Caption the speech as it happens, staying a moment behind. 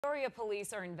Peoria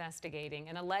police are investigating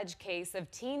an alleged case of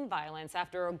teen violence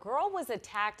after a girl was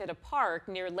attacked at a park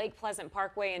near Lake Pleasant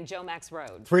Parkway and Joe Max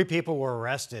Road. 3 people were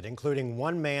arrested, including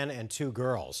 1 man and 2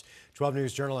 girls. 12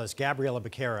 News journalist Gabriella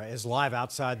Becerra is live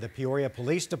outside the Peoria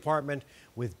Police Department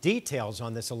with details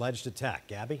on this alleged attack.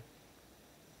 Gabby?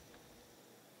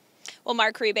 Well,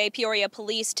 Mark Ribe, Peoria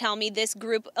police tell me this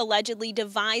group allegedly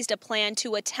devised a plan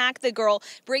to attack the girl,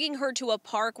 bringing her to a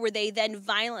park where they then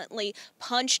violently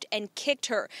punched and kicked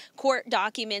her. Court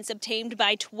documents obtained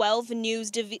by 12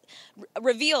 News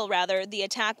reveal the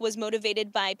attack was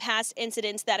motivated by past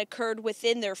incidents that occurred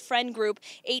within their friend group.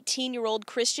 18-year-old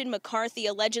Christian McCarthy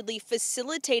allegedly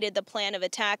facilitated the plan of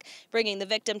attack, bringing the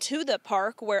victim to the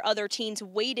park where other teens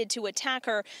waited to attack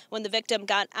her. When the victim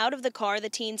got out of the car, the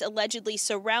teens allegedly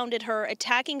surrounded her,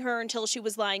 attacking her until she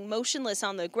was lying motionless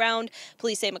on the ground.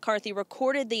 Police say McCarthy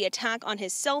recorded the attack on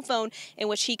his cell phone, in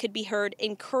which he could be heard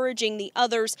encouraging the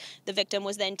others. The victim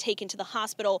was then taken to the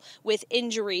hospital with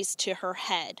injuries to her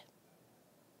head.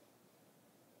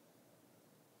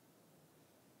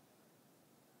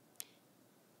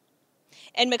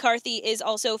 And McCarthy is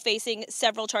also facing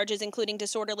several charges, including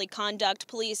disorderly conduct.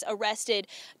 Police arrested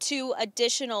 2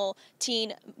 additional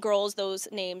teen girls. Those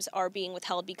names are being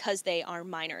withheld because they are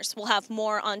minors. We'll have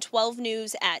more on 12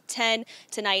 News at 10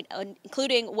 tonight,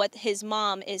 including what his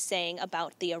mom is saying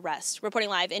about the arrest. Reporting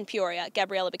live in Peoria,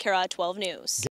 Gabriella Becerra, 12 News.